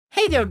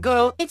Hey there,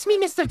 girl. It's me,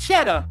 Mr.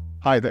 Cheddar.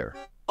 Hi there.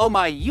 Oh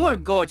my, you're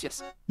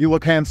gorgeous. You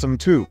look handsome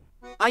too.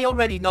 I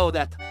already know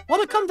that.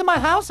 Wanna come to my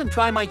house and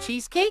try my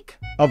cheesecake?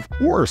 Of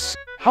course.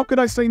 How could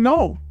I say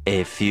no?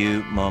 A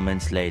few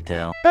moments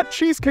later. That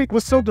cheesecake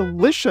was so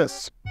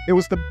delicious. It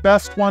was the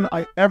best one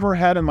I ever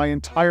had in my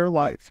entire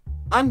life.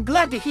 I'm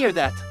glad to hear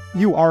that.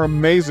 You are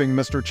amazing,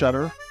 Mr.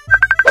 Cheddar.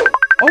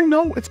 Oh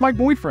no, it's my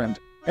boyfriend.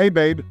 Hey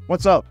babe,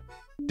 what's up?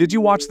 Did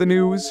you watch the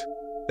news?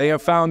 They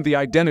have found the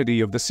identity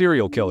of the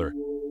serial killer.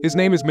 His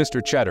name is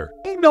Mr. Cheddar.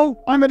 Hey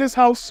no, I'm at his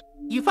house.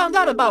 You found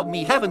out about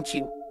me, haven't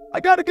you?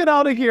 I gotta get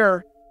out of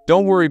here.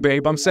 Don't worry,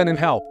 babe, I'm sending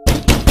help.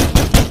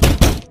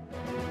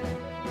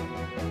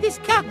 This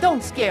cat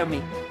don't scare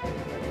me.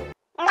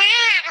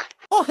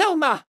 Oh, hell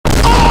nah.